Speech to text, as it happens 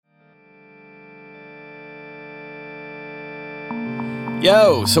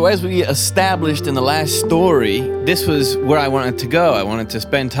Yo, so as we established in the last story, this was where I wanted to go. I wanted to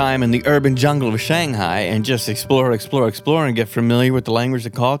spend time in the urban jungle of Shanghai and just explore, and get familiar with the language,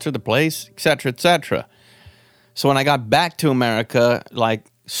 the culture, the place, etc., etc. So when I got back to America,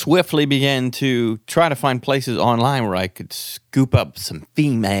 swiftly began to try to find places online where I could scoop up some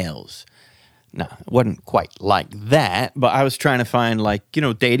females. No, it wasn't quite like that, but I was trying to find,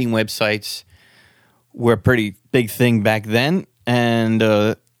 dating websites were a pretty big thing back then. And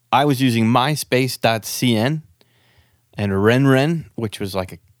I was using MySpace.cn and RenRen, which was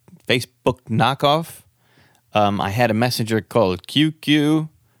like a Facebook knockoff. I had a messenger called QQ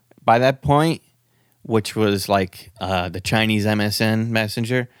by that point, which was like the Chinese MSN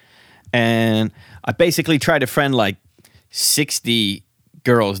messenger. And I basically tried to friend 60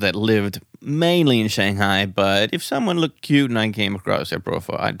 girls that lived mainly in Shanghai. But if someone looked cute and I came across their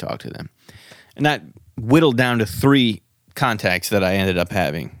profile, I'd talk to them. And that whittled down to 3 contacts that I ended up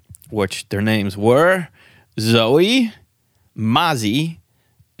having, which their names were Zoe, Mazi,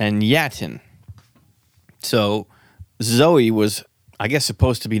 and Yatin. So Zoe was, I guess,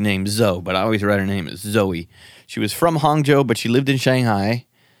 supposed to be named Zoe, but I always read her name as Zoe. She was from Hangzhou, but she lived in Shanghai.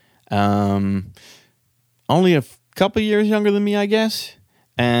 Only a couple years younger than me, I guess.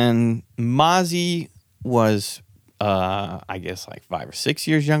 And Mazi was, 5 or 6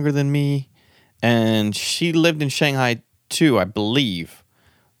 years younger than me. And she lived in Shanghai too, I believe,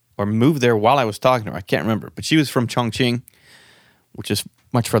 or moved there while I was talking to her. I can't remember, but she was from Chongqing, which is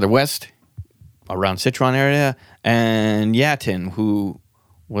much further west, around Sichuan area. And Yatin, who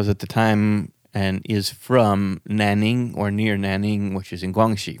was at the time and is from Nanning or near Nanning, which is in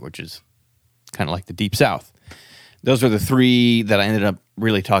Guangxi, which is kind of like the deep south. Those were the 3 that I ended up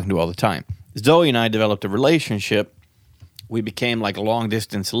really talking to all the time. Zoe and I developed a relationship. We became long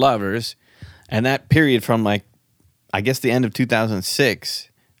distance lovers. And that period from the end of 2006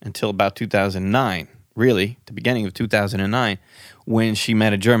 until about 2009, really, the beginning of 2009, when she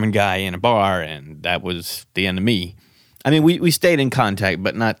met a German guy in a bar, and that was the end of me. I mean, we stayed in contact,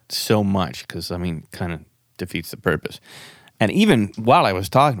 but not so much because, kind of defeats the purpose. And even while I was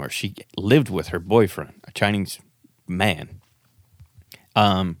talking to her, she lived with her boyfriend, a Chinese man.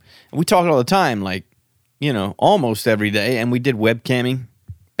 And we talked all the time, almost every day, and we did webcamming.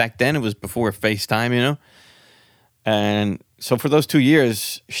 Back then, it was before FaceTime, And so for those 2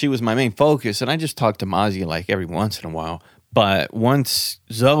 years, she was my main focus. And I just talked to Mazi every once in a while. But once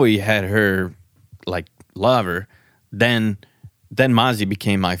Zoe had her lover, then Mazi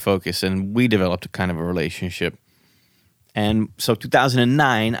became my focus. And we developed a kind of a relationship. And so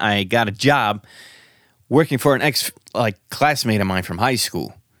 2009, I got a job working for an classmate of mine from high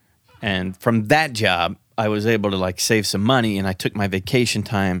school. And from that job, I was able to save some money, and I took my vacation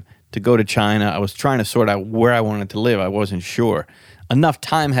time to go to China. I was trying to sort out where I wanted to live. I wasn't sure. Enough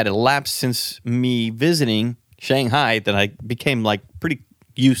time had elapsed since me visiting Shanghai that I became pretty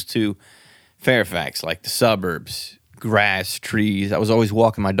used to Fairfax, the suburbs, grass, trees. I was always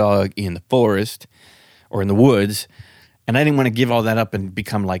walking my dog in the forest or in the woods, and I didn't want to give all that up and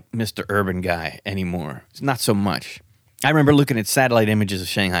become Mr. Urban Guy anymore. It's not so much. I remember looking at satellite images of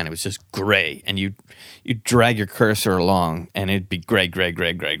Shanghai, and it was just gray. And you'd drag your cursor along, and it'd be gray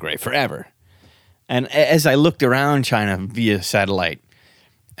forever. And as I looked around China via satellite,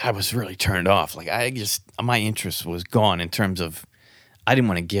 I was really turned off. My interest was gone in terms of, I didn't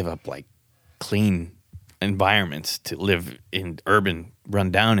want to give up clean environments to live in urban,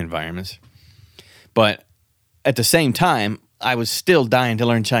 rundown environments. But at the same time, I was still dying to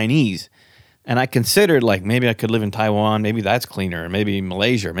learn Chinese. And I considered, maybe I could live in Taiwan, maybe that's cleaner, maybe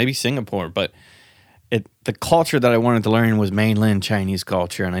Malaysia, maybe Singapore. But the culture that I wanted to learn was mainland Chinese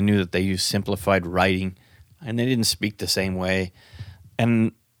culture, and I knew that they used simplified writing, and they didn't speak the same way.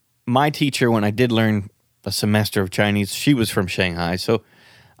 And my teacher, when I did learn a semester of Chinese, she was from Shanghai, so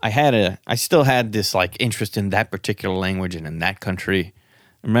I still had this interest in that particular language and in that country.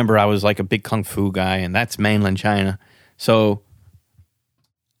 Remember, I was a big kung fu guy, and that's mainland China, so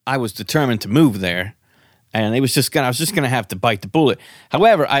I was determined to move there, and I was just gonna have to bite the bullet.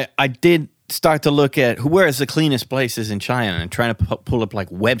 However, I did start to look at where is the cleanest places in China and trying to pull up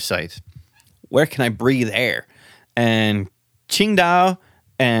websites. Where can I breathe air? And Qingdao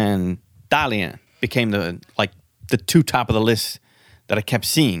and Dalian became the 2 top of the list that I kept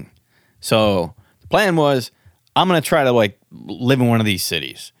seeing. So the plan was, I'm gonna try to live in one of these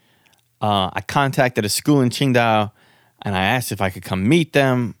cities. I contacted a school in Qingdao, and I asked if I could come meet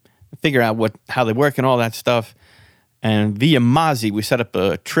them, figure out how they work and all that stuff. And via Mazi, we set up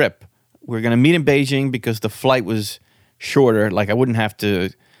a trip. We were going to meet in Beijing because the flight was shorter. I wouldn't have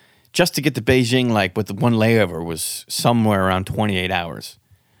to just to get to Beijing, like with the one layover, was somewhere around 28 hours,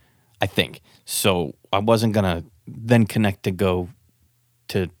 I think. So I wasn't going to then connect to go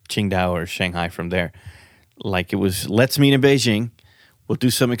to Qingdao or Shanghai from there. Like it was, let's meet in Beijing. We'll do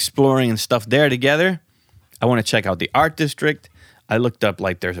some exploring and stuff there together. I want to check out the art district. I looked up,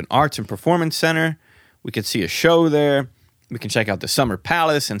 like, there's an arts and performance center. We could see a show there. We can check out the Summer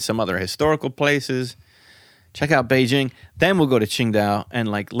Palace and some other historical places. Check out Beijing. Then we'll go to Qingdao and,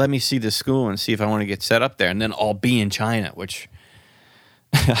 like, let me see the school and see if I want to get set up there. And then I'll be in China, which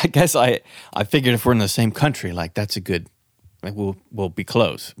I guess I figured if we're in the same country, like, that's a good, like, we'll be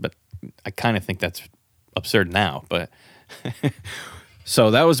close. But I kind of think that's absurd now. But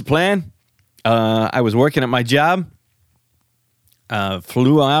so that was the plan. I was working at my job.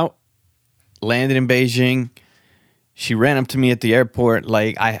 Flew out, landed in Beijing. She ran up to me at the airport.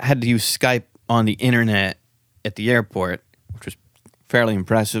 Like, I had to use Skype on the internet at the airport, which was fairly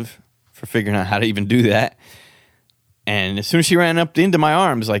impressive for figuring out how to even do that. And as soon as she ran up into my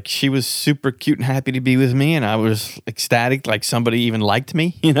arms, like, she was super cute and happy to be with me, and I was ecstatic, like somebody even liked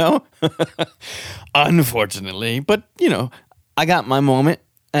me, you know? Unfortunately. But, you know, I got my moment,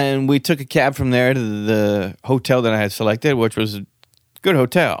 and we took a cab from there to the hotel that I had selected, which was a good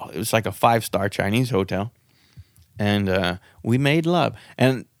hotel. It was like a 5-star Chinese hotel. And we made love.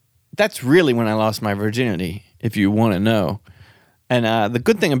 And that's really when I lost my virginity, if you want to know. And the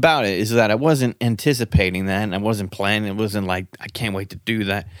good thing about it is that I wasn't anticipating that, and I wasn't planning. It wasn't like, I can't wait to do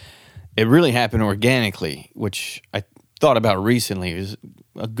that. It really happened organically, which I thought about recently. It was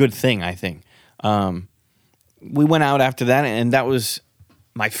a good thing, I think. We went out after that, and that was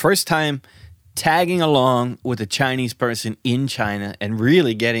my first time tagging along with a Chinese person in China and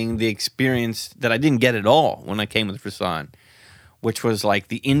really getting the experience that I didn't get at all when I came with Rasan, which was like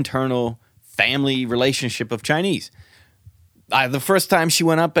the internal family relationship of Chinese. The first time she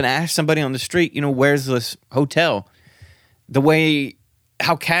went up and asked somebody on the street, you know, where's this hotel? The way,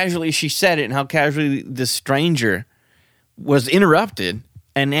 how casually she said it and how casually the stranger was interrupted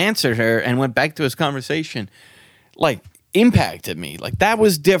and answered her and went back to his conversation, like, impacted me. Like, that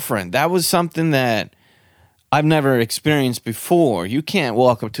was different. That was something that I've never experienced before. You can't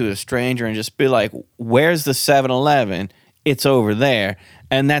walk up to a stranger and just be like, where's the 7-Eleven? It's over there.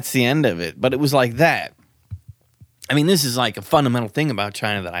 And that's the end of it. But it was like that. I mean, this is like a fundamental thing about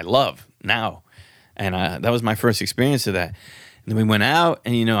China that I love now. And that was my first experience of that. And then we went out,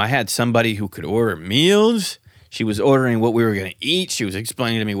 and, you know, I had somebody who could order meals. She was ordering what we were going to eat. She was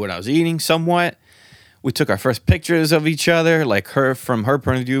explaining to me what I was eating somewhat. We took our first pictures of each other, like her from her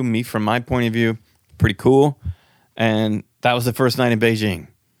point of view, me from my point of view. Pretty cool. And that was the first night in Beijing.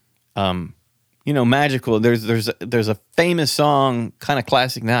 You know, magical. There's a famous song, kind of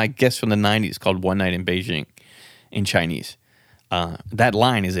classic now, I guess from the 90s, called One Night in Beijing in Chinese. That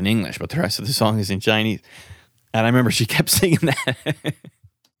line is in English, but the rest of the song is in Chinese. And I remember she kept singing that.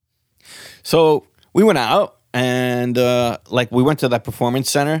 So we went out, and we went to that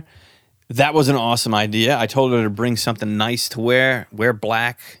performance center. That was an awesome idea. I told her to bring something nice to wear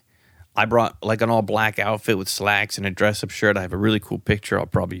black. I brought like an all black outfit with slacks and a dress up shirt. I have a really cool picture I'll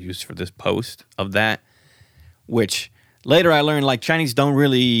probably use for this post of that, which later I learned, like, Chinese don't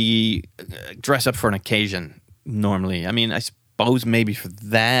really dress up for an occasion normally. I mean, I suppose maybe for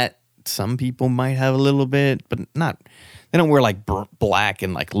that, some people might have a little bit, but not, they don't wear like black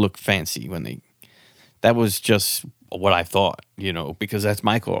and like look fancy that was just what I thought, you know, because that's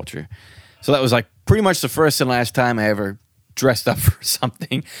my culture. So that was like pretty much the first and last time I ever dressed up for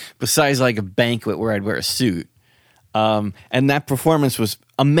something besides like a banquet where I'd wear a suit. And that performance was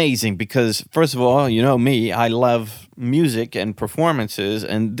amazing because, first of all, you know me, I love music and performances,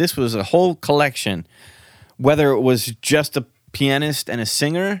 and this was a whole collection, whether it was just a pianist and a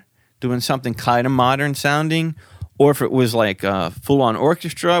singer doing something kind of modern sounding, or if it was like a full-on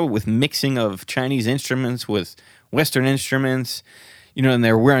orchestra with mixing of Chinese instruments with Western instruments, you know, and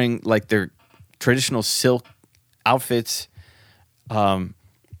they're wearing like their traditional silk outfits,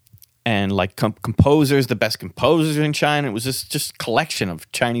 and like composers, the best composers in China. It was just collection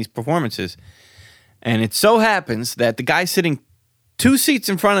of Chinese performances. And it so happens that the guy sitting 2 seats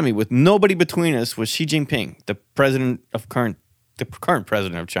in front of me with nobody between us was Xi Jinping, the current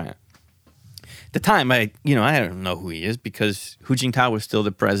president of China. At the time, I don't know who he is because Hu Jintao was still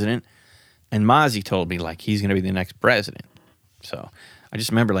the president, and Mazi told me like he's going to be the next president. So I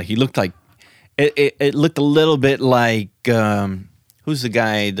just remember like he looked like it looked a little bit like who's the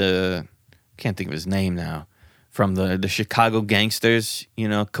guy? Can't think of his name now, from the Chicago gangsters. You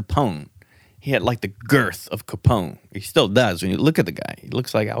know, Capone. He had like the girth of Capone. He still does. When you look at the guy, he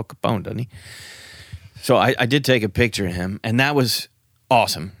looks like Al Capone, doesn't he? So I did take a picture of him, and that was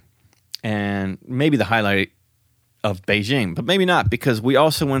awesome. and maybe the highlight of Beijing, but maybe not, because we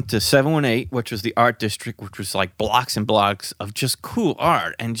also went to 718, which was the art district, which was like blocks and blocks of just cool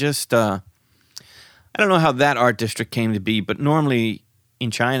art. And just, I don't know how that art district came to be, but normally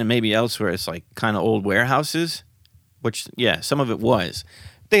in China, maybe elsewhere, it's like kind of old warehouses, which, yeah, some of it was.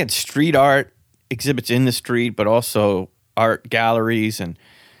 They had street art exhibits in the street, but also art galleries and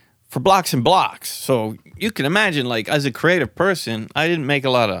for blocks and blocks. So you can imagine, like, as a creative person, I didn't make a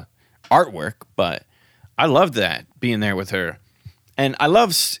lot of artwork, but I loved that, being there with her. And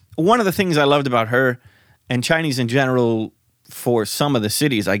one of the things I loved about her and Chinese in general for some of the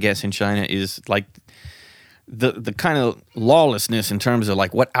cities, I guess, in China is like the kind of lawlessness in terms of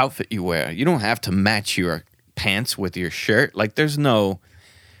like what outfit you wear. You don't have to match your pants with your shirt. Like there's no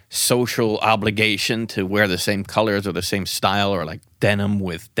social obligation to wear the same colors or the same style or like denim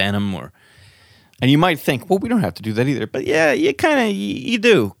with denim and you might think, well, we don't have to do that either. But yeah, you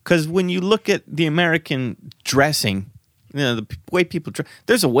do. Because when you look at the American dressing, the way people dress,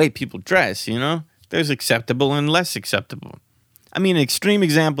 there's a way people dress, There's acceptable and less acceptable. I mean, an extreme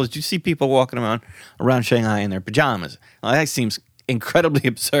example is you see people walking around Shanghai in their pajamas. Well, that seems incredibly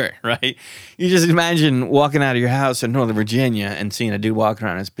absurd, right? You just imagine walking out of your house in Northern Virginia and seeing a dude walking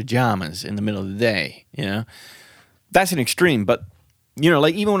around in his pajamas in the middle of the day, That's an extreme, but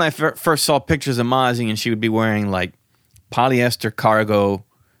like even when I first saw pictures of Mozzie and she would be wearing like polyester cargo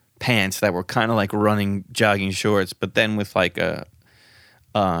pants that were kind of like running jogging shorts, but then with like a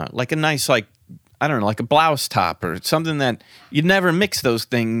nice, like, I don't know, like a blouse top or something that you'd never mix those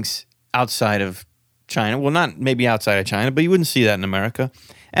things outside of China. Well, not maybe outside of China, but you wouldn't see that in America.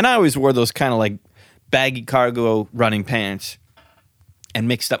 And I always wore those kind of like baggy cargo running pants and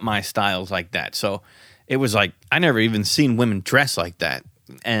mixed up my styles like that. So it was like, I never even seen women dress like that.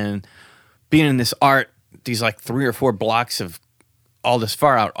 And being in this art, these like 3 or 4 blocks of all this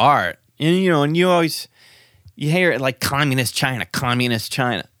far out art, and you hear it like communist China.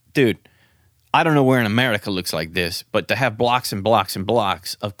 Dude, I don't know where in America looks like this, but to have blocks and blocks and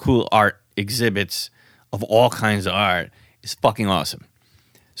blocks of cool art exhibits of all kinds of art is fucking awesome.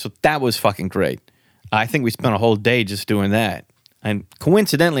 So that was fucking great. I think we spent a whole day just doing that. And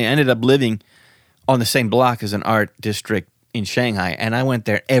coincidentally, I ended up living on the same block as an art district in Shanghai, and I went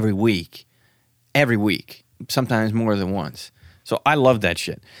there every week, sometimes more than once. So I love that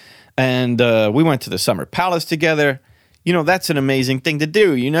shit. And we went to the Summer Palace together. That's an amazing thing to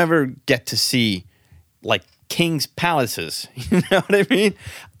do. You never get to see, like, king's palaces. You know what I mean?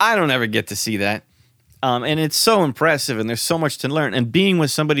 I don't ever get to see that. And it's so impressive, and there's so much to learn. And being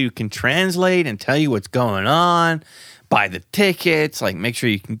with somebody who can translate and tell you what's going on, buy the tickets, like, make sure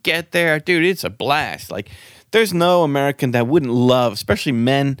you can get there. Dude, it's a blast. Like, there's no American that wouldn't love, especially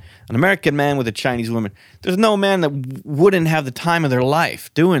men, an American man with a Chinese woman. There's no man that wouldn't have the time of their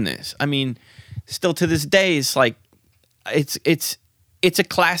life doing this. I mean, still to this day, it's like, it's a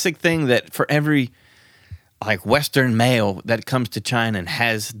classic thing that for every like Western male that comes to China and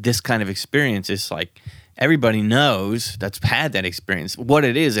has this kind of experience, it's like everybody knows that's had that experience, what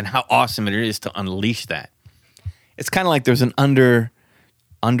it is and how awesome it is to unleash that. It's kind of like there's an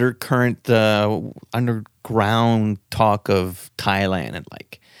undercurrent, underground talk of Thailand, and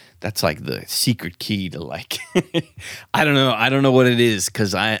like that's like the secret key to like I don't know what it is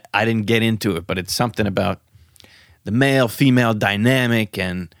because I didn't get into it, but it's something about the male-female dynamic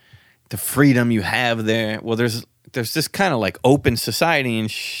and the freedom you have there. Well, there's this kind of like open society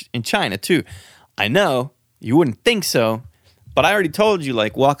in China too. I know you wouldn't think so, but I already told you,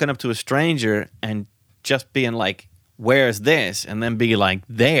 like walking up to a stranger and just being like, "Where's this?" and then be like,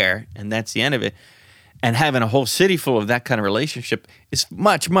 "There," and that's the end of it. And having a whole city full of that kind of relationship is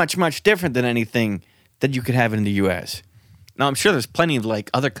much, much, much different than anything that you could have in the U.S. Now, I'm sure there's plenty of like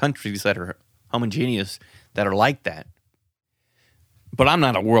other countries that are homogeneous that are like that. But I'm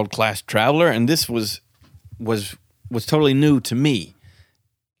not a world-class traveler, and this was totally new to me.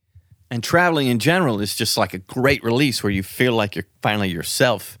 And traveling in general is just like a great release where you feel like you're finally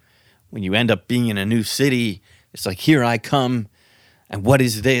yourself. When you end up being in a new city, it's like, here I come, and what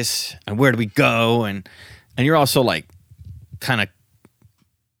is this, and where do we go? And you're also like kind of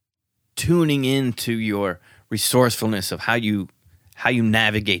tuning into your resourcefulness of how you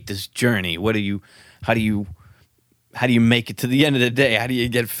navigate this journey. How do you make it to the end of the day? How do you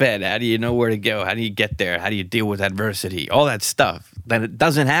get fed? How do you know where to go? How do you get there? How do you deal with adversity? All that stuff that it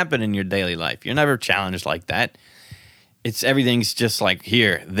doesn't happen in your daily life. You're never challenged like that. Everything's just like,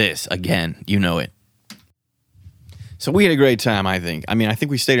 here, this, again, you know it. So we had a great time, I think. I mean, I think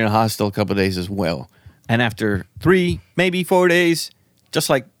we stayed in a hostel a couple of days as well. And after 3, maybe 4 days,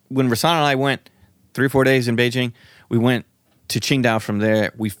 just like when Rasan and I went 3 or 4 days in Beijing, we went to Qingdao from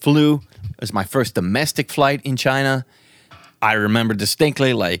there. We flew. It was my first domestic flight in China. I remember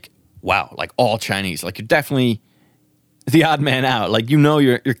distinctly, like, wow, like all Chinese. Like, you're definitely the odd man out. Like,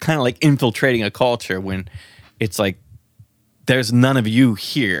 you're kind of like infiltrating a culture when it's like there's none of you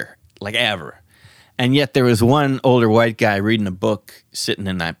here, like ever. And yet there was one older white guy reading a book sitting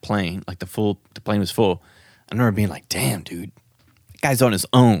in that plane. Like the plane was full. I remember being like, damn, dude, that guy's on his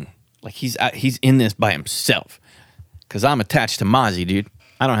own. Like he's in this by himself. Because I'm attached to Mozzie, dude.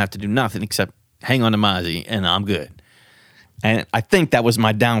 I don't have to do nothing except hang on to Mozzie and I'm good. And I think that was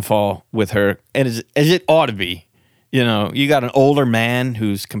my downfall with her, as it ought to be. You know, you got an older man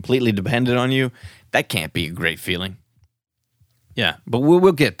who's completely dependent on you. That can't be a great feeling. Yeah, but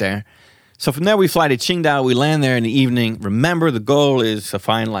we'll get there. So from there, we fly to Qingdao. We land there in the evening. Remember, the goal is to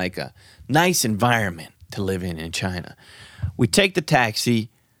find like a nice environment to live in China. We take the taxi.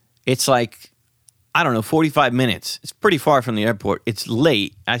 It's like, I don't know, 45 minutes. It's pretty far from the airport. It's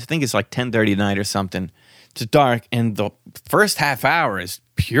late. I think it's like 10:30 at night or something. It's dark. And the first half hour is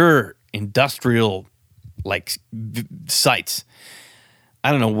pure industrial, like, sights.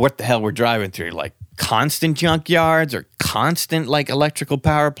 I don't know what the hell we're driving through. Like, constant junkyards or constant, like, electrical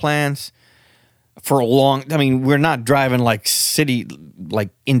power plants. For a long, I mean, we're not driving like city, like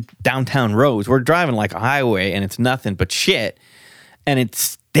in downtown roads. We're driving like a highway and it's nothing but shit. And it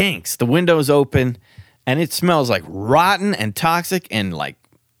stinks. The window's open and it smells like rotten and toxic and like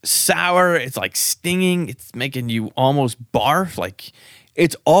sour. It's like stinging. It's making you almost barf. Like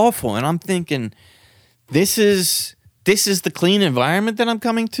it's awful. And I'm thinking, this is the clean environment that I'm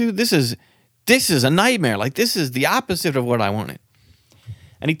coming to. This is a nightmare. Like this is the opposite of what I wanted.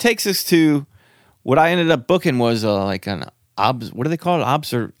 And he takes us to what I ended up booking was like an what do they call it?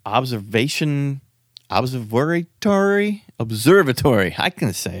 Observatory. I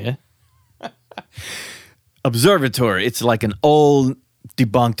can say it. Observatory. It's like an old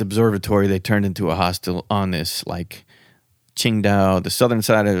debunked observatory they turned into a hostel on this like Qingdao, the southern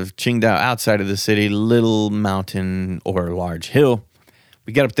side of Qingdao, outside of the city, little mountain or large hill.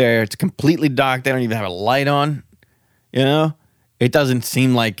 We get up there. It's completely dark. They don't even have a light on. You know, it doesn't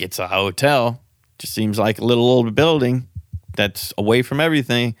seem like it's a hotel. Just seems like a little old building that's away from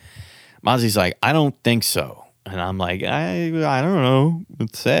everything. Mozzie's like, I don't think so. And I'm like, I don't know.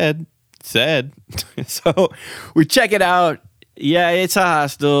 It's sad. So we check it out. Yeah, it's a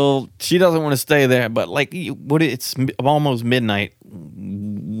hostel. She doesn't want to stay there. But like, it's almost midnight.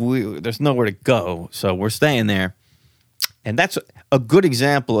 There's nowhere to go. So we're staying there. And that's a good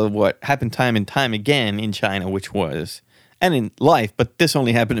example of what happened time and time again in China, which was... and in life, but this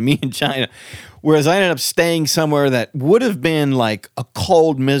only happened to me in China. Whereas I ended up staying somewhere that would have been like a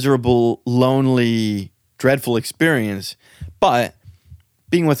cold, miserable, lonely, dreadful experience. But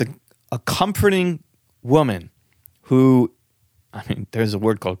being with a comforting woman who, I mean, there's a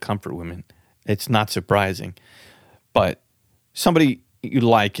word called comfort women. It's not surprising. But somebody you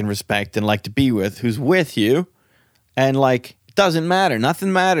like and respect and like to be with who's with you and like, doesn't matter.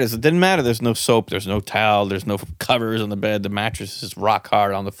 Nothing matters. It didn't matter. There's no soap. There's no towel. There's no covers on the bed. The mattress is rock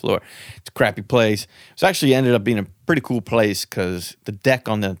hard on the floor. It's a crappy place. It actually ended up being a pretty cool place because the deck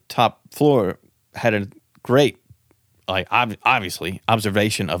on the top floor had a great, like, obviously,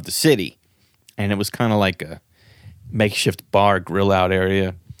 observation of the city. And it was kind of like a makeshift bar, grill out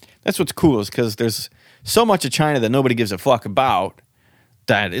area. That's what's cool is because there's so much of China that nobody gives a fuck about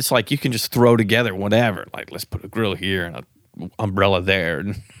that it's like you can just throw together whatever. Like, let's put a grill here and a umbrella there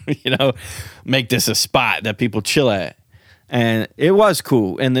and make this a spot that people chill at. And it was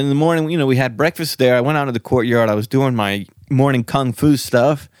cool. And then in the morning, we had breakfast there. I went out to the courtyard. I was doing my morning kung fu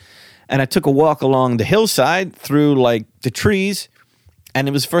stuff. And I took a walk along the hillside through like the trees. And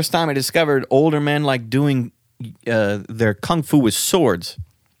it was the first time I discovered older men like doing their kung fu with swords.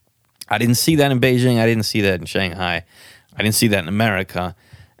 I didn't see that in Beijing. I didn't see that in Shanghai. I didn't see that in America.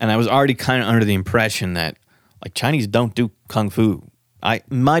 And I was already kind of under the impression that like Chinese don't do kung fu. I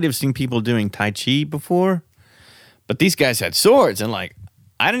might have seen people doing Tai Chi before, but these guys had swords and like,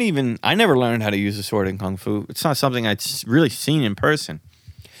 I never learned how to use a sword in kung fu. It's not something I'd really seen in person.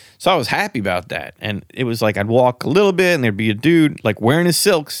 So I was happy about that. And it was like, I'd walk a little bit and there'd be a dude like wearing his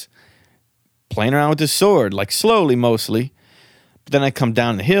silks, playing around with his sword, like slowly mostly. But then I'd come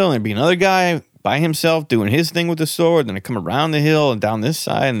down the hill and there'd be another guy by himself doing his thing with the sword. Then I'd come around the hill and down this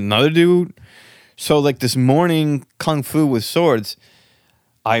side and another dude. So like this morning kung fu with swords,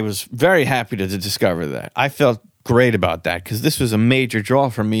 I was very happy to discover that. I felt great about that because this was a major draw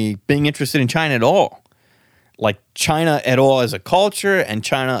for me being interested in China at all. Like China at all as a culture and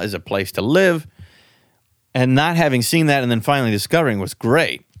China as a place to live. And not having seen that and then finally discovering was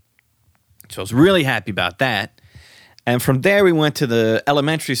great. So I was really happy about that. And from there, we went to the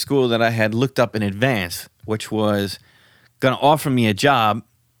elementary school that I had looked up in advance, which was going to offer me a job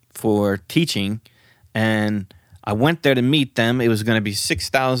for teaching. And I went there to meet them. It was going to be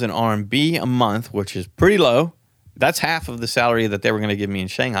 6,000 RMB a month, which is pretty low. That's half of the salary that they were going to give me in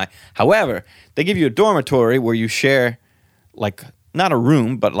Shanghai. However, they give you a dormitory where you share, like, not a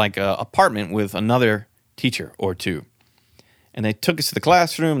room, but like an apartment with another teacher or two. And they took us to the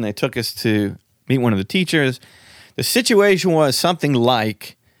classroom, and they took us to meet one of the teachers. The situation was something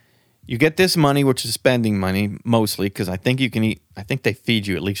like, you get this money, which is spending money mostly, because I think you can eat, I think they feed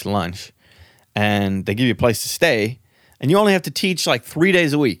you at least lunch, and they give you a place to stay, and you only have to teach like 3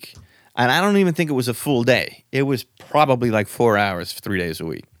 days a week. And I don't even think it was a full day. It was probably like 4 hours, 3 days a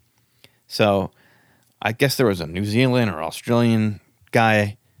week. So I guess there was a New Zealand or Australian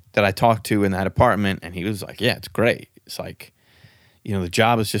guy that I talked to in that apartment, and he was like, yeah, it's great. It's like, you know, the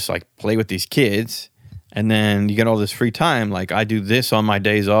job is just like play with these kids, and then you get all this free time. Like, I do this on my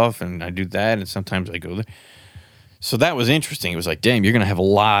days off, and I do that, and sometimes I go there. So that was interesting. It was like, damn, you're going to have a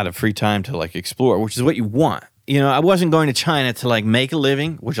lot of free time to like explore, which is what you want. You know, I wasn't going to China to like make a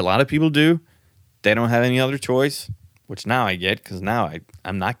living, which a lot of people do. They don't have any other choice, which now I get, because now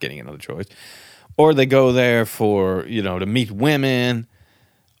I'm not getting another choice. Or they go there for, you know, to meet women,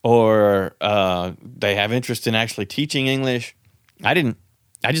 or they have interest in actually teaching English. I didn't.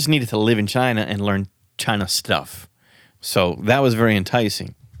 I just needed to live in China and learn China stuff. So that was very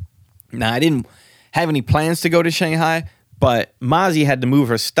enticing. Now, I didn't have any plans to go to Shanghai, but Mazi had to move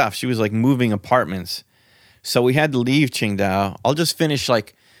her stuff. She was like moving apartments. So we had to leave Qingdao. I'll just finish,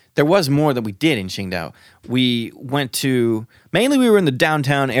 like, there was more that we did in Qingdao. We went to, mainly we were in the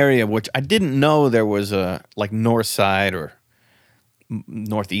downtown area, which I didn't know there was a, like, north side or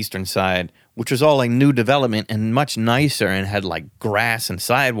northeastern side, which was all, like, new development and much nicer and had, like, grass and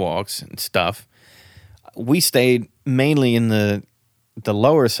sidewalks and stuff. We stayed mainly in the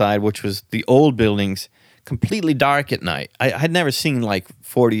lower side, which was the old buildings, completely dark at night. I had never seen like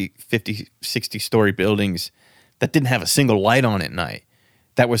 40, 50, 60-story buildings that didn't have a single light on at night,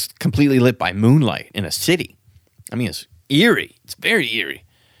 that was completely lit by moonlight in a city. I mean, it's eerie. It's very eerie.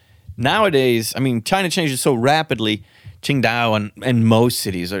 Nowadays, I mean, China changes so rapidly. Qingdao and most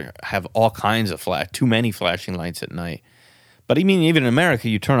cities have all kinds of too many flashing lights at night. But I mean, even in America,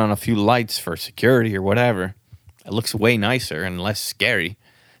 you turn on a few lights for security or whatever. It looks way nicer and less scary.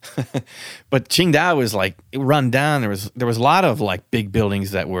 But Qingdao was like run down. There was a lot of like big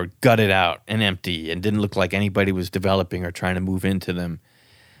buildings that were gutted out and empty and didn't look like anybody was developing or trying to move into them.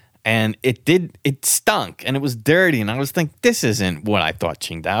 And it stunk and it was dirty. And I was thinking, this isn't what I thought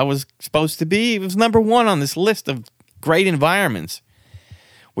Qingdao was supposed to be. It was number one on this list of great environments,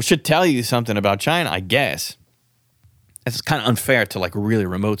 which should tell you something about China, I guess. It's kind of unfair to like really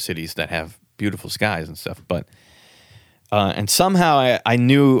remote cities that have beautiful skies and stuff, but and somehow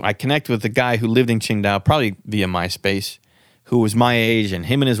I connected with the guy who lived in Qingdao, probably via MySpace, who was my age, and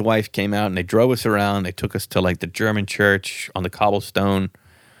him and his wife came out and they drove us around. They took us to like the German church on the cobblestone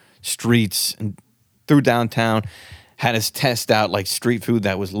streets and through downtown, had us test out like street food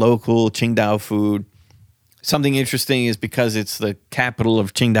that was local Qingdao food. Something interesting is because it's the capital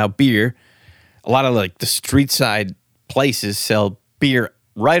of Qingdao beer, a lot of like the street side places sell beer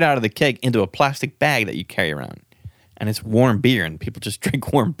right out of the keg into a plastic bag that you carry around. And it's warm beer, and people just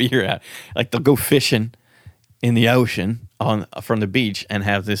drink warm beer out. Like, they'll go fishing in the ocean from the beach and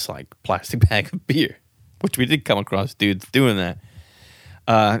have this, like, plastic bag of beer, which we did come across dudes doing that.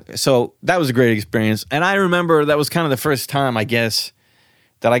 So that was a great experience. And I remember that was kind of the first time, I guess,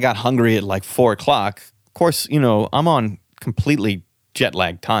 that I got hungry at, like, 4 o'clock. Of course, you know, I'm on completely jet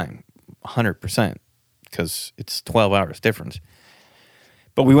lag time, 100%, because it's 12 hours difference.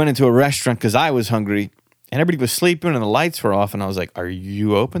 But we went into a restaurant because I was hungry, and everybody was sleeping and the lights were off, and I was like, are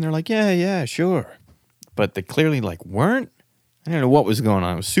you open? They're like, yeah, sure. But they clearly like weren't. I didn't know what was going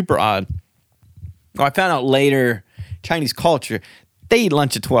on. It was super odd. Well, I found out later, Chinese culture, they eat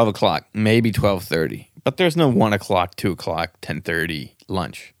lunch at 12 o'clock, maybe 12:30. But there's no 1 o'clock, 2 o'clock, 10:30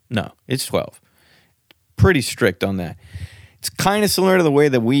 lunch. No, it's 12. Pretty strict on that. It's kind of similar to the way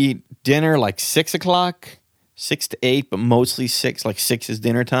that we eat dinner, like 6 o'clock, 6 to 8, but mostly 6. Like 6 is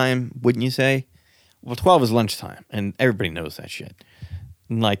dinner time, wouldn't you say? Well, 12 is lunchtime, and everybody knows that shit.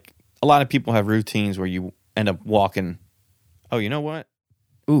 And like, a lot of people have routines where you end up walking. Oh, you know what?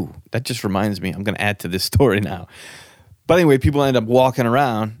 Ooh, that just reminds me. I'm going to add to this story now. But anyway, people end up walking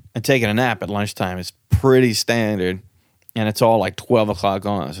around and taking a nap at lunchtime. It's pretty standard, and it's all like 12 o'clock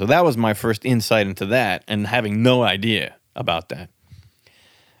on. So that was my first insight into that, and having no idea about that.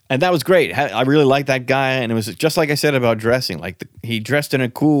 And that was great. I really liked that guy, and it was just like I said about dressing. Like he dressed in a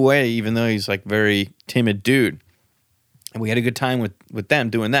cool way, even though he's like very timid dude. And we had a good time with them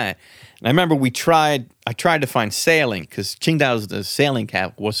doing that. And I remember I tried to find sailing because Qingdao's the sailing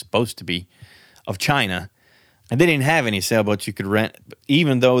capital was supposed to be of China. And they didn't have any sailboats you could rent,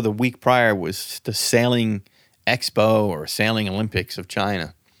 even though the week prior was the Sailing Expo or Sailing Olympics of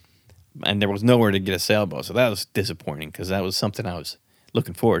China. And there was nowhere to get a sailboat. So that was disappointing because that was something I was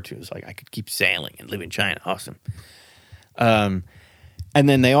looking forward to. It was like I could keep sailing and live in China. Awesome. And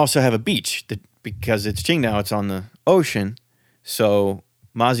then they also have a beach because it's Qingdao, it's on the ocean. So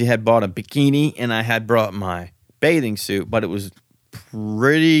Mazi had bought a bikini and I had brought my bathing suit, but it was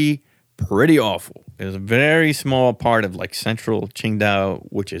pretty awful. It was a very small part of like central Qingdao,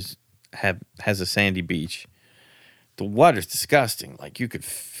 which has a sandy beach. The water's disgusting. Like you could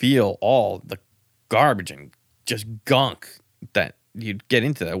feel all the garbage and just gunk that you'd get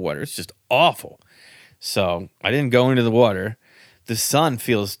into that water. It's just awful. So I didn't go into the water. The sun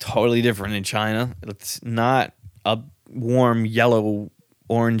feels totally different in China. It's not a warm yellow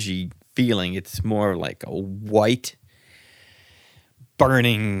orangey feeling. It's more like a white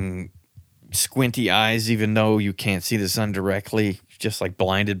burning squinty eyes, even though you can't see the sun directly, just like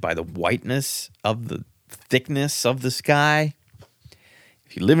blinded by the whiteness of the thickness of the sky.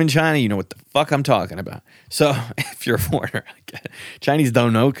 If you live in China, you know what the fuck I'm talking about. So if you're a foreigner, Chinese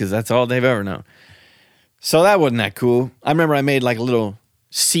don't know because that's all they've ever known. So that wasn't that cool. I remember I made like a little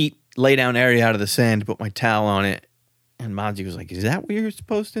seat, lay down area out of the sand, put my towel on it. And Mazi was like, is that what you're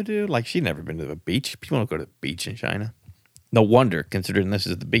supposed to do? Like, she'd never been to the beach. People don't go to the beach in China. No wonder, considering this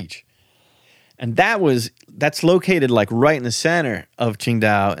is the beach. And that's located like right in the center of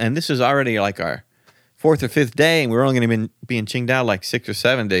Qingdao. And this is already like our 4th or 5th day. And we're only going to be in Qingdao like 6 or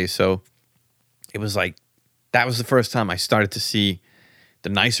 7 days. So it was like, that was the first time I started to see the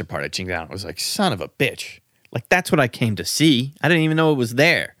nicer part of Qingdao. I was like, son of a bitch. Like, that's what I came to see. I didn't even know it was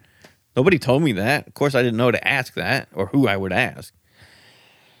there. Nobody told me that. Of course, I didn't know to ask that or who I would ask.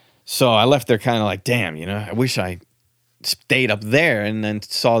 So I left there kind of like, damn, I wish I stayed up there and then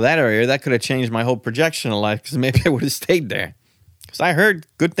saw that area. That could have changed my whole projection of life because maybe I would have stayed there. Because I heard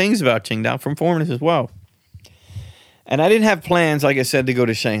good things about Qingdao from foreigners as well. And I didn't have plans, like I said, to go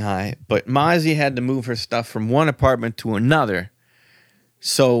to Shanghai. But Mazi had to move her stuff from one apartment to another.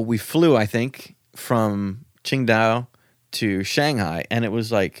 So we flew, I think, from Qingdao to Shanghai. And it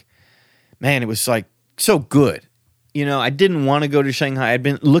was like, man, it was like so good. I didn't want to go to Shanghai. I'd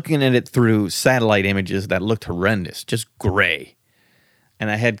been looking at it through satellite images that looked horrendous, just gray.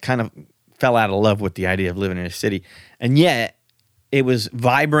 And I had kind of fell out of love with the idea of living in a city. And yet, it was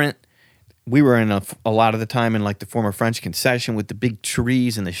vibrant. We were in a lot of the time in like the former French concession with the big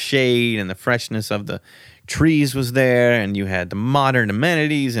trees and the shade and the freshness of the trees was there. And you had the modern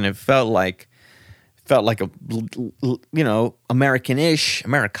amenities and it felt like a, Americana-ish.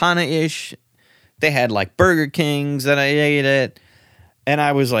 They had like Burger Kings that I ate at. And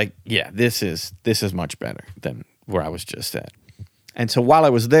I was like, yeah, this is much better than where I was just at. And so while I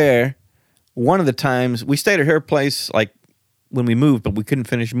was there, one of the times we stayed at her place like when we moved, but we couldn't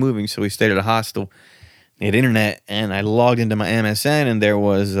finish moving. So we stayed at a hostel. They had internet and I logged into my MSN and there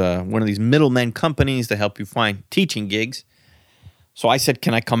was one of these middlemen companies that help you find teaching gigs. So I said,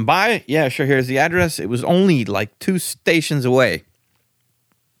 can I come by? Yeah, sure. Here's the address. It was only like 2 stations away.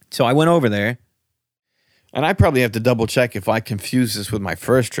 So I went over there. And I probably have to double check if I confuse this with my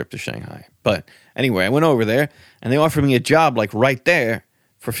first trip to Shanghai. But anyway, I went over there and they offered me a job like right there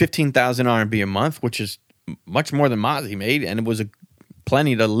for 15,000 RMB a month, which is much more than Mazi made. And it was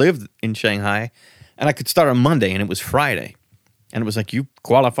plenty to live in Shanghai. And I could start on Monday and it was Friday. And it was like, you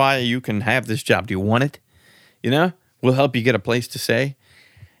qualify, you can have this job. Do you want it? We'll help you get a place to stay.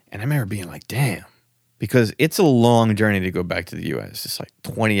 And I remember being like, damn, because it's a long journey to go back to the U.S. It's like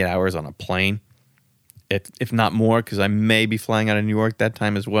 28 hours on a plane. If not more, because I may be flying out of New York that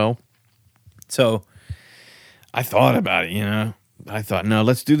time as well. So I thought about it, I thought, no,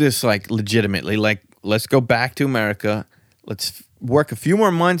 let's do this like legitimately. Like, let's go back to America. Let's work a few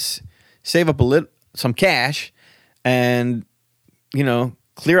more months, save up some cash, and,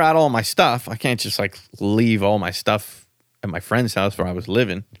 clear out all my stuff. I can't just like leave all my stuff at my friend's house where I was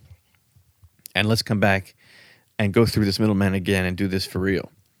living. And let's come back and go through this middleman again and do this for real.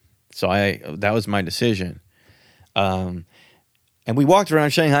 So that was my decision. And we walked around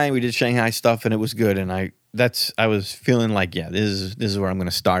Shanghai and we did Shanghai stuff and it was good. And I was feeling like, yeah, this is where I'm going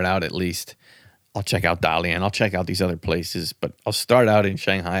to start out at least. I'll check out Dalian. I'll check out these other places, but I'll start out in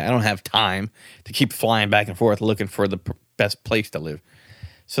Shanghai. I don't have time to keep flying back and forth looking for the best place to live.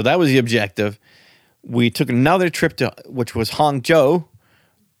 So that was the objective. We took another trip which was Hangzhou,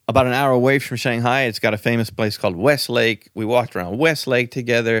 about an hour away from Shanghai. It's got a famous place called Westlake. We walked around Westlake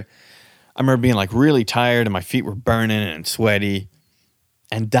together. I remember being like really tired and my feet were burning and sweaty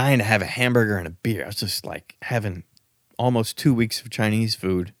and dying to have a hamburger and a beer. I was just like having almost 2 weeks of Chinese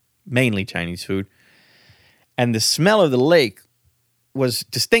food, mainly Chinese food. And the smell of the lake was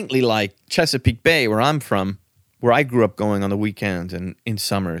distinctly like Chesapeake Bay, where I'm from, where I grew up going on the weekends and in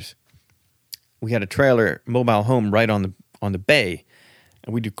summers. We had a trailer mobile home right on the bay,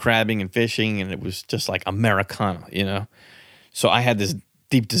 and we do crabbing and fishing, and it was just like Americana, you know? So I had this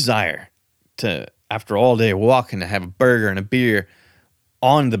deep desire to, after all day walking, to have a burger and a beer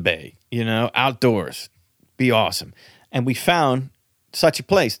on the bay, you know, outdoors. Be awesome. And we found such a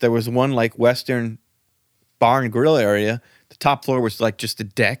place. There was one like Western bar and grill area. The top floor was like just a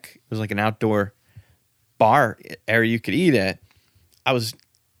deck. It was like an outdoor bar area you could eat at.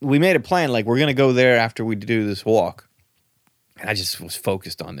 We made a plan, like we're going to go there after we do this walk. And I just was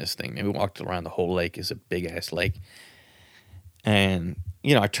focused on this thing. And we walked around the whole lake. It's a big ass lake. And,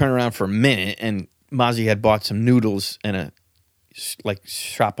 you know, I turned around for a minute and Mozzie had bought some noodles in a like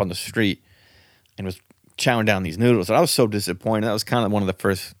shop on the street and was chowing down these noodles. And I was so disappointed. That was kind of one of the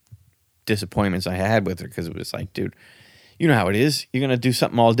first disappointments I had with her, because it was like, dude, you know how it is. You're going to do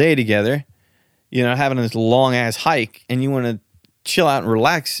something all day together, you know, having this long ass hike, and you want to chill out and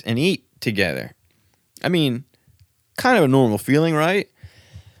relax and eat together. I mean, kind of a normal feeling, right?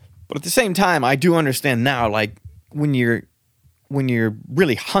 But at the same time, I do understand now, like when you're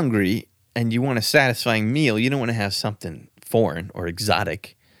really hungry and you want a satisfying meal, you don't want to have something foreign or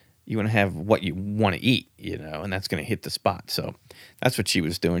exotic. You want to have what you want to eat, you know, and that's going to hit the spot. So that's what she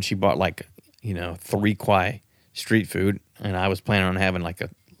was doing. She bought like, you know, 3 kwai street food, and I was planning on having like a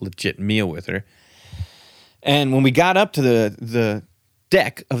legit meal with her. And when we got up to the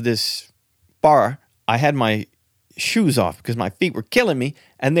deck of this bar, I had my shoes off because my feet were killing me,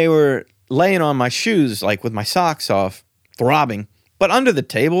 and they were laying on my shoes, like with my socks off, throbbing. But under the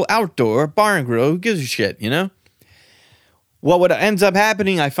table, outdoor, bar and grill, who gives a shit, you know? Well, what ends up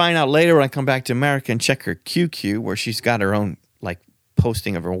happening, I find out later when I come back to America and check her QQ, where she's got her own, like,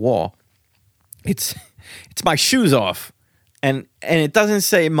 posting of her wall. It's my shoes off. And it doesn't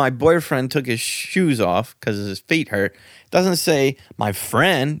say my boyfriend took his shoes off because his feet hurt. It doesn't say my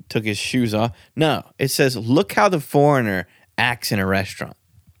friend took his shoes off. No, it says, look how the foreigner acts in a restaurant.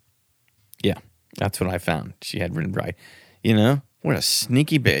 Yeah, that's what I found. She had written right. You know, what a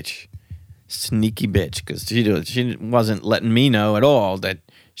sneaky bitch. Sneaky bitch, because she wasn't letting me know at all that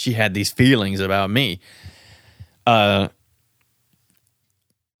she had these feelings about me. Yeah,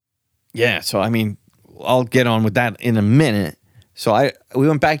 so I mean, I'll get on with that in a minute. So we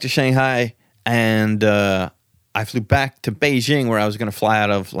went back to Shanghai, and I flew back to Beijing, where I was going to fly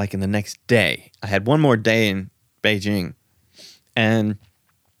out of like in the next day. I had one more day in Beijing, and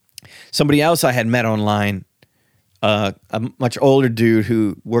somebody else I had met online, a much older dude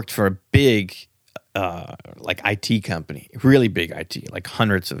who worked for a big like IT company, really big IT, like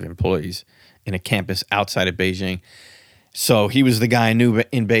hundreds of employees in a campus outside of Beijing. So he was the guy I knew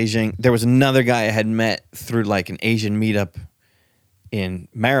in Beijing. There was another guy I had met through like an Asian meetup in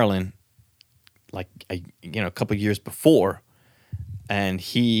Maryland, like a couple of years before, and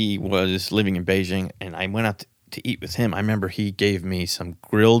he was living in Beijing, and I went out to eat with him. I remember he gave me some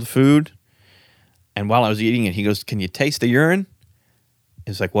grilled food, and while I was eating it, he goes, "Can you taste the urine?"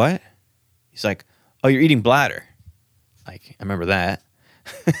 It's like, what? He's like, "Oh, you're eating bladder." Like, I remember that.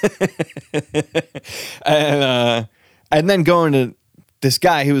 And then going to this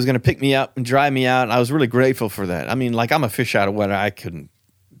guy who was going to pick me up and drive me out, and I was really grateful for that. I mean, like, I'm a fish out of water. I couldn't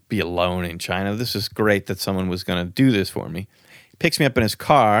be alone in China. This is great that someone was going to do this for me. He picks me up in his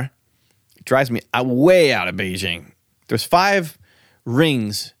car, drives me way out of Beijing. There's 5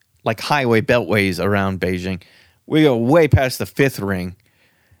 rings, like highway beltways around Beijing. We go way past the 5th ring,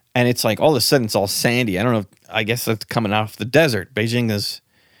 and it's like all of a sudden it's all sandy. I don't know. I guess that's coming off the desert. Beijing is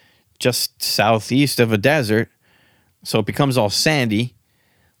just southeast of a desert. So it becomes all sandy,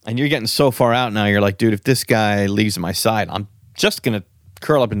 and you're getting so far out now, you're like, dude, if this guy leaves my side, I'm just going to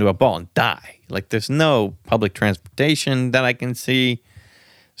curl up into a ball and die. Like, there's no public transportation that I can see.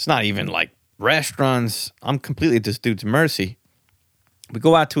 It's not even like restaurants. I'm completely at this dude's mercy. We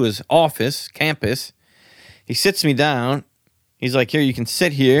go out to his office, campus. He sits me down. He's like, here, you can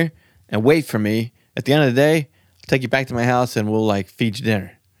sit here and wait for me. At the end of the day, I'll take you back to my house and we'll like feed you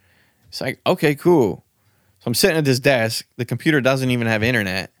dinner. It's like, okay, cool. So I'm sitting at this desk. The computer doesn't even have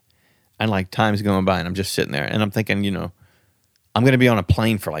internet. And like time's going by and I'm just sitting there. And I'm thinking, I'm going to be on a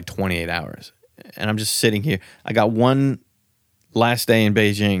plane for like 28 hours. And I'm just sitting here. I got one last day in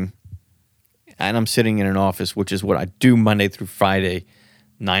Beijing. And I'm sitting in an office, which is what I do Monday through Friday,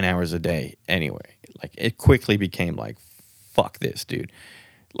 9 hours a day anyway. Like, it quickly became like, fuck this, dude.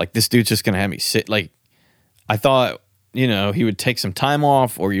 Like, this dude's just going to have me sit. Like, I thought, he would take some time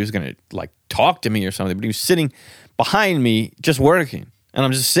off or he was going to, like, talk to me or something. But he was sitting behind me just working. And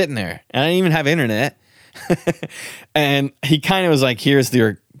I'm just sitting there. And I didn't even have internet. And he kind of was like, here's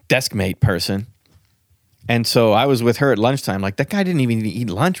your desk mate person. And so I was with her at lunchtime. Like, that guy didn't even eat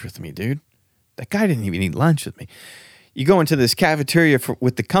lunch with me, dude. That guy didn't even eat lunch with me. You go into this cafeteria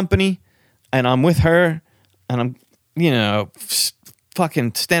with the company, and I'm with her, and I'm,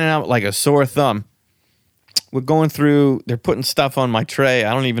 fucking standing out like a sore thumb. We're going through, they're putting stuff on my tray.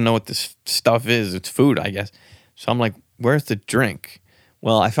 I don't even know what this stuff is. It's food, I guess. So I'm like, where's the drink?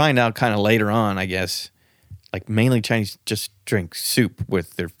 Well, I find out kind of later on, I guess, like mainly Chinese just drink soup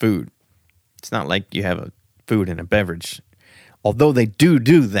with their food. It's not like you have a food and a beverage. Although they do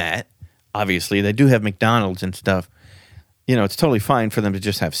that, obviously. They do have McDonald's and stuff. It's totally fine for them to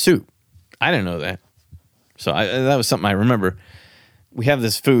just have soup. I didn't know that. So that was something I remember. We have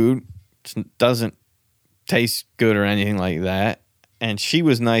this food. It doesn't taste good or anything like that. And she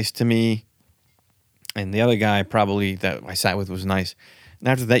was nice to me. And the other guy probably that I sat with was nice. And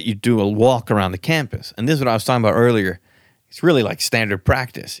after that, you do a walk around the campus. And this is what I was talking about earlier. It's really like standard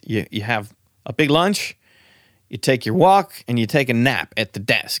practice. You have a big lunch, you take your walk, and you take a nap at the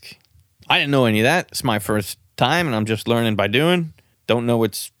desk. I didn't know any of that. It's my first time, and I'm just learning by doing. Don't know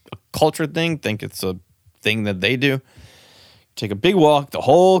it's a culture thing. Think it's a thing that they do. Take a big walk. The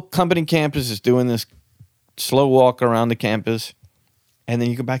whole company campus is doing this slow walk around the campus. And then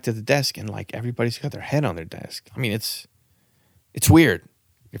you go back to the desk, and like everybody's got their head on their desk. I mean, it's weird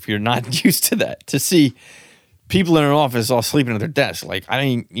if you're not used to that, to see people in an office all sleeping at their desk. Like, I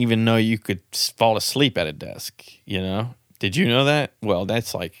didn't even know you could fall asleep at a desk, Did you know that? Well,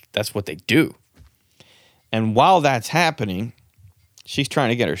 that's what they do. And while that's happening, she's trying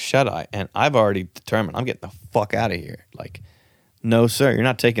to get her shut-eye, and I've already determined I'm getting the fuck out of here. Like, no, sir, you're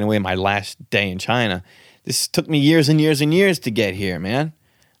not taking away my last day in China. This took me years and years and years to get here, man.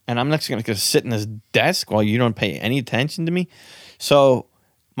 And I'm not just going to sit in this desk while you don't pay any attention to me. So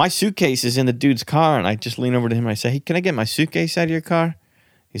my suitcase is in the dude's car, and I just lean over to him and I say, hey, can I get my suitcase out of your car?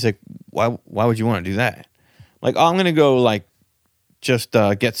 He's like, why would you want to do that? Like, oh, I'm going to go, like, just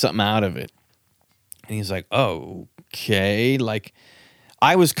get something out of it. And he's like, oh, okay. Like,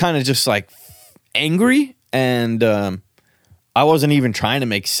 I was kind of just, like, angry, and I wasn't even trying to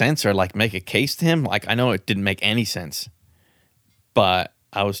make sense or, like, make a case to him. Like, I know it didn't make any sense. But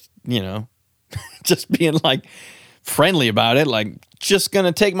I was, just being, like, friendly about it. Like, just going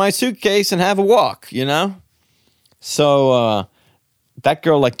to take my suitcase and have a walk, So that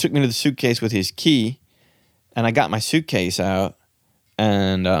girl, like, took me to the suitcase with his key. And I got my suitcase out,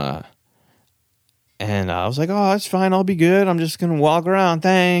 and I was like, oh, that's fine. I'll be good. I'm just going to walk around.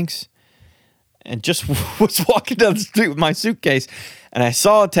 Thanks. And just was walking down the street with my suitcase, and I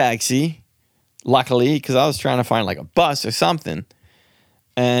saw a taxi, luckily, because I was trying to find, like, a bus or something.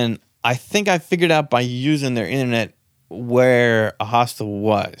 And I think I figured out by using their internet where a hostel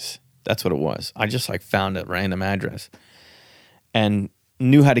was. That's what it was. I just, like, found a random address and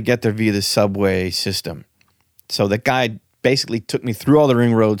knew how to get there via the subway system. So the guy basically took me through all the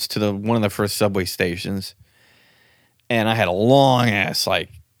ring roads to one of the first subway stations. And I had a long ass, like,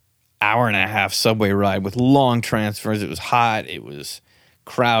 hour and a half subway ride with long transfers. It was hot. It was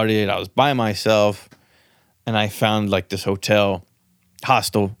crowded. I was by myself. And I found, like, this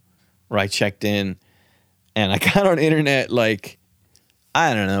hostel where I checked in. And I got on the internet, like,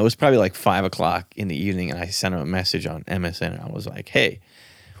 I don't know. It was probably like 5 o'clock in the evening. And I sent him a message on MSN. And I was like, hey,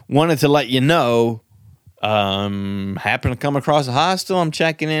 wanted to let you know, happened to come across a hostel. I'm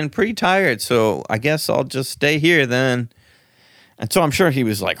checking in, pretty tired, so I guess I'll just stay here then. And so I'm sure he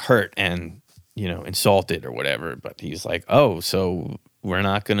was like hurt and, insulted or whatever, but he's like, oh, so we're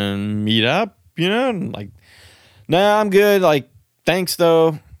not gonna meet up, like, nah, I'm good, like, thanks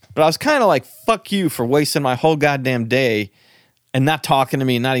though. But I was kind of like, fuck you for wasting my whole goddamn day and not talking to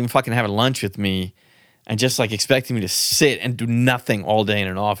me, not even fucking having lunch with me, and just, like, expecting me to sit and do nothing all day in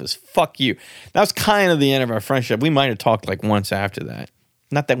an office. Fuck you. That was kind of the end of our friendship. We might have talked, like, once after that.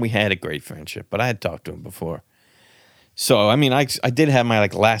 Not that we had a great friendship, but I had talked to him before. So, I mean, I did have my,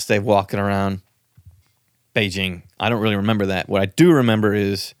 like, last day walking around Beijing. I don't really remember that. What I do remember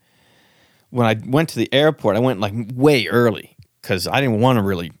is when I went to the airport, I went, like, way early because I didn't want to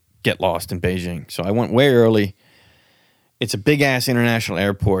really get lost in Beijing. So I went way early. It's a big-ass international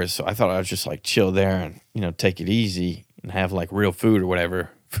airport, so I thought I would just, like, chill there and, take it easy and have, like, real food or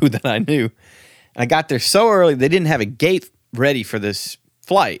whatever, food that I knew. And I got there so early, they didn't have a gate ready for this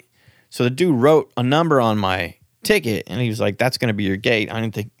flight. So the dude wrote a number on my ticket, and he was like, that's going to be your gate. I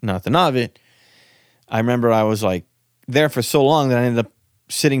didn't think nothing of it. I remember I was, like, there for so long that I ended up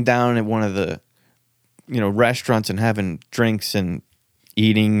sitting down at one of the, restaurants and having drinks and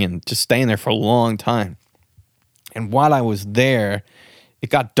eating and just staying there for a long time. And while I was there, it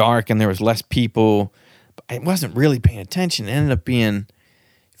got dark and there was less people. I wasn't really paying attention. It ended up being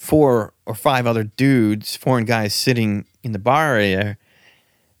 4 or 5 other dudes, foreign guys sitting in the bar area.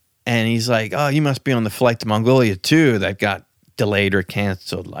 And he's like, oh, you must be on the flight to Mongolia too that got delayed or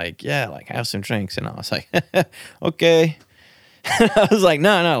canceled. Like, yeah, like have some drinks. And I was like, okay. I was like,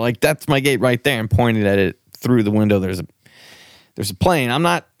 no, like that's my gate right there, and pointed at it through the window. There's a plane.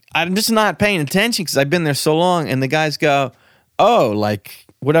 I'm just not paying attention because I've been there so long. And the guys go, oh, like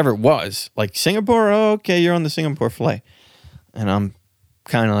whatever it was, like Singapore. Oh, okay, you're on the Singapore flight. And I'm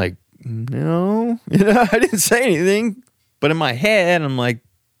kind of like, no, I didn't say anything. But in my head, I'm like,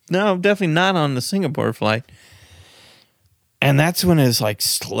 no, I'm definitely not on the Singapore flight. And that's when it's like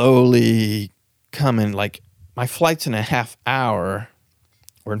slowly coming. Like my flight's in a half hour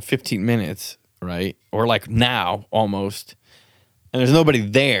or in 15 minutes, right? Or like now almost. And there's nobody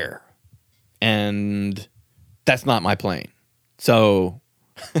there. And that's not my plane. So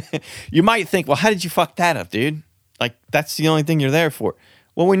you might think, well, how did you fuck that up, dude? Like, that's the only thing you're there for.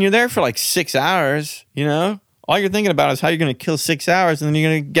 Well, when you're there for like 6 hours, all you're thinking about is how you're going to kill 6 hours and then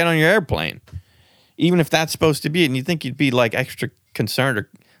you're going to get on your airplane. Even if that's supposed to be it. And you think you'd be like extra concerned. Or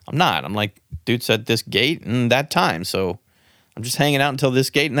I'm not. I'm like, dude said this gate and that time. So I'm just hanging out until this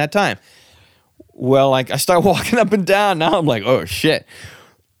gate and that time. Well, like I start walking up and down. Now I'm like, oh shit.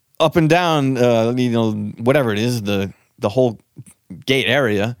 Up and down, whatever it is, the whole gate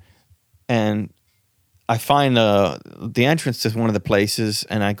area. And I find the entrance to one of the places,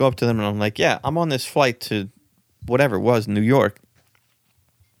 and I go up to them and I'm like, yeah, I'm on this flight to whatever it was, New York.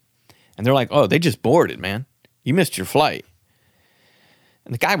 And they're like, oh, they just boarded, man. You missed your flight.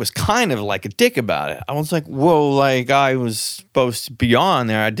 And the guy was kind of like a dick about it. I was like, whoa, like I was supposed to be on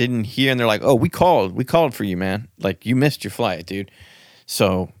there. I didn't hear. And they're like, oh, we called for you, man. Like you missed your flight, dude.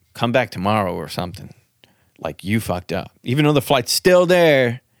 So come back tomorrow or something. Like you fucked up. Even though the flight's still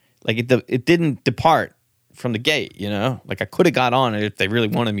there, like it didn't depart from the gate, Like I could have got on it if they really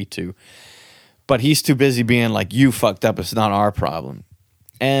wanted me to. But he's too busy being like, you fucked up. It's not our problem.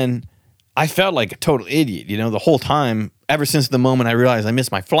 And I felt like a total idiot, the whole time, ever since the moment I realized I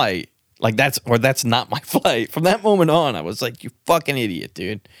missed my flight. Like that's not my flight. From that moment on, I was like, you fucking idiot,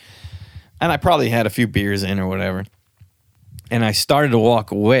 dude. And I probably had a few beers in or whatever. And I started to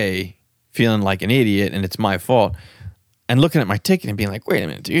walk away feeling like an idiot and it's my fault. And looking at my ticket and being like, wait a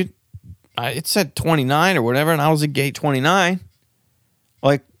minute, dude. It said 29 or whatever, and I was at gate 29.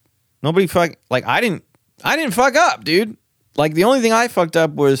 Like, nobody I didn't fuck up, dude. Like, the only thing I fucked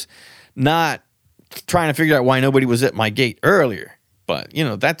up was not trying to figure out why nobody was at my gate earlier. But,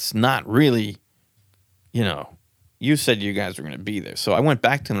 that's not really, you said you guys were going to be there. So I went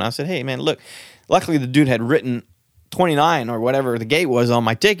back to him and I said, hey, man, look, luckily the dude had written 29 or whatever the gate was on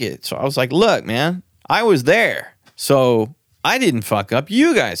my ticket. So I was like, look, man, I was there. So I didn't fuck up.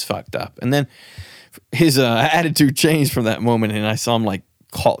 You guys fucked up. And then his attitude changed from that moment. And I saw him like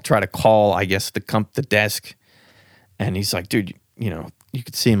try to call, I guess, the desk. And he's like, dude, you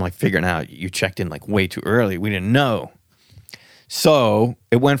could see him like figuring out you checked in like way too early. We didn't know. So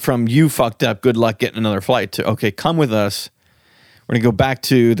it went from you fucked up, good luck getting another flight, to, okay, come with us. We're going to go back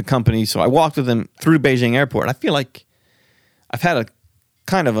to the company. So I walked with him through Beijing airport. I feel like I've had a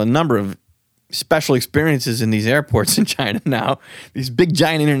kind of a number of special experiences in these airports in China now, these big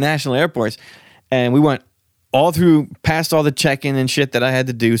giant international airports. And we went all through, past all the check-in and shit that I had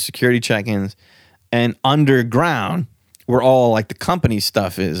to do, security check-ins, and underground where all like the company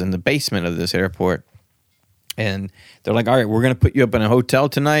stuff is in the basement of this airport. And they're like, all right, we're going to put you up in a hotel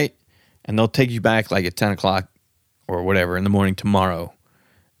tonight and they'll take you back like at 10 o'clock or whatever in the morning tomorrow.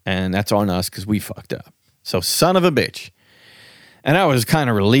 And that's on us because we fucked up. So son of a bitch. And I was kind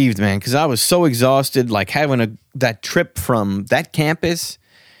of relieved, man, because I was so exhausted, like having that trip from that campus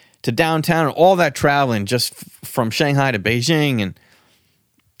to downtown, and all that traveling just from Shanghai to Beijing. And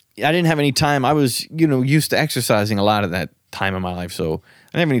I didn't have any time. I was, used to exercising a lot of that time in my life. So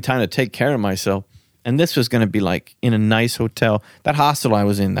I didn't have any time to take care of myself. And this was going to be like in a nice hotel. That hostel I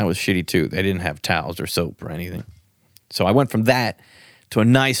was in, that was shitty too. They didn't have towels or soap or anything. So I went from that to a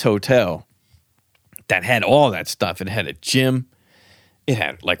nice hotel that had all that stuff. It had a gym. It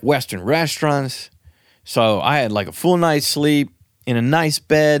had like Western restaurants. So I had like a full night's sleep in a nice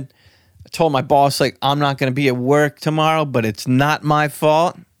bed. I told my boss, like, I'm not going to be at work tomorrow, but it's not my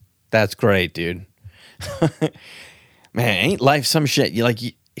fault. That's great, dude. Man, ain't life some shit?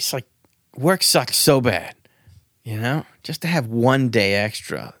 It's like work sucks so bad, Just to have one day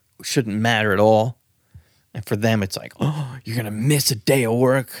extra shouldn't matter at all. And for them, it's like, oh, you're going to miss a day of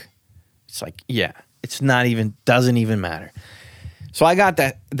work. It's like, yeah, doesn't even matter. So I got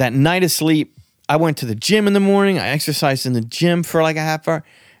that night of sleep. I went to the gym in the morning. I exercised in the gym for like a half hour.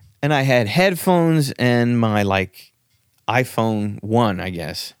 And I had headphones and my like iPhone 1, I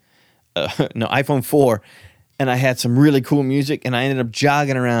guess. iPhone 4. And I had some really cool music. And I ended up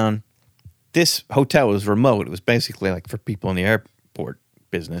jogging around. This hotel was remote. It was basically like for people in the airport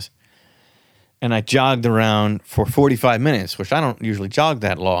business. And I jogged around for 45 minutes, which I don't usually jog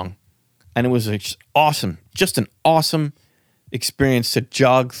that long. And it was awesome, just an awesome experience to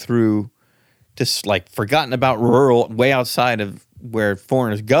jog through this like forgotten about rural, way outside of where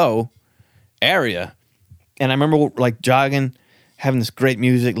foreigners go area. And I remember like jogging, having this great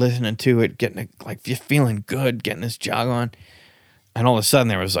music, listening to it, getting like just feeling good, getting this jog on. And all of a sudden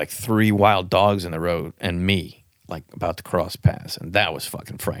there was like 3 wild dogs in the road and me like about to cross paths. And that was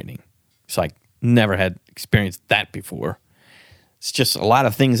fucking frightening. It's like, never had experienced that before. It's just a lot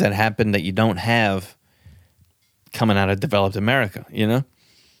of things that happen that you don't have coming out of developed America, you know?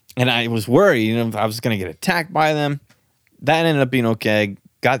 And I was worried, you know, I was going to get attacked by them. That ended up being okay.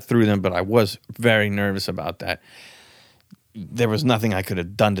 Got through them, but I was very nervous about that. There was nothing I could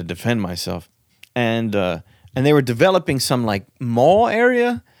have done to defend myself. And they were developing some like mall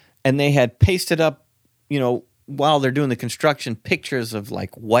area, and they had pasted up, you know, while they're doing the construction, pictures of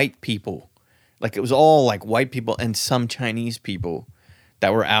like white people. Like it was all like white people and some Chinese people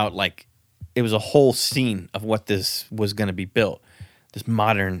that were out. Like it was a whole scene of what this was going to be built. This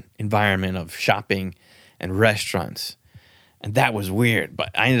modern environment of shopping and restaurants. And that was weird.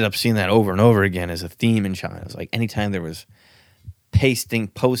 But I ended up seeing that over and over again as a theme in China. It was like anytime there was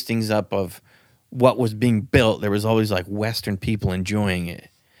postings up of what was being built, there was always like Western people enjoying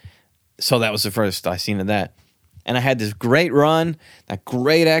it. So that was the first I seen of that. And I had this great run, that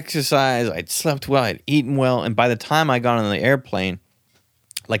great exercise. I'd slept well, I'd eaten well. And by the time I got on the airplane,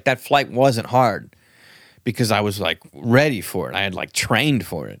 like that flight wasn't hard because I was like ready for it. I had like trained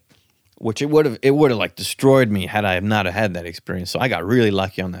for it, which it would have like destroyed me had I not had that experience. So I got really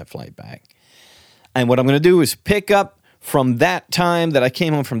lucky on that flight back. And what I'm going to do is pick up from that time that I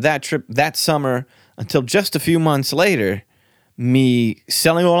came home from that trip that summer until just a few months later, me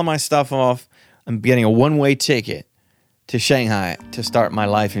selling all of my stuff off. I'm getting a one-way ticket to Shanghai to start my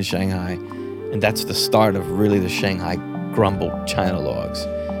life in Shanghai. And that's the start of really the Shanghai Grumble China Logs.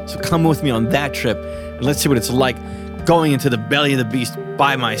 So come with me on that trip and let's see what it's like going into the belly of the beast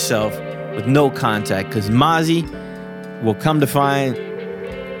by myself with no contact, because Mozzie will come to find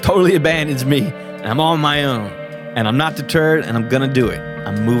totally abandons me and I'm on my own. And I'm not deterred and I'm going to do it.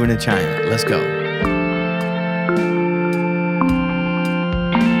 I'm moving to China. Let's go.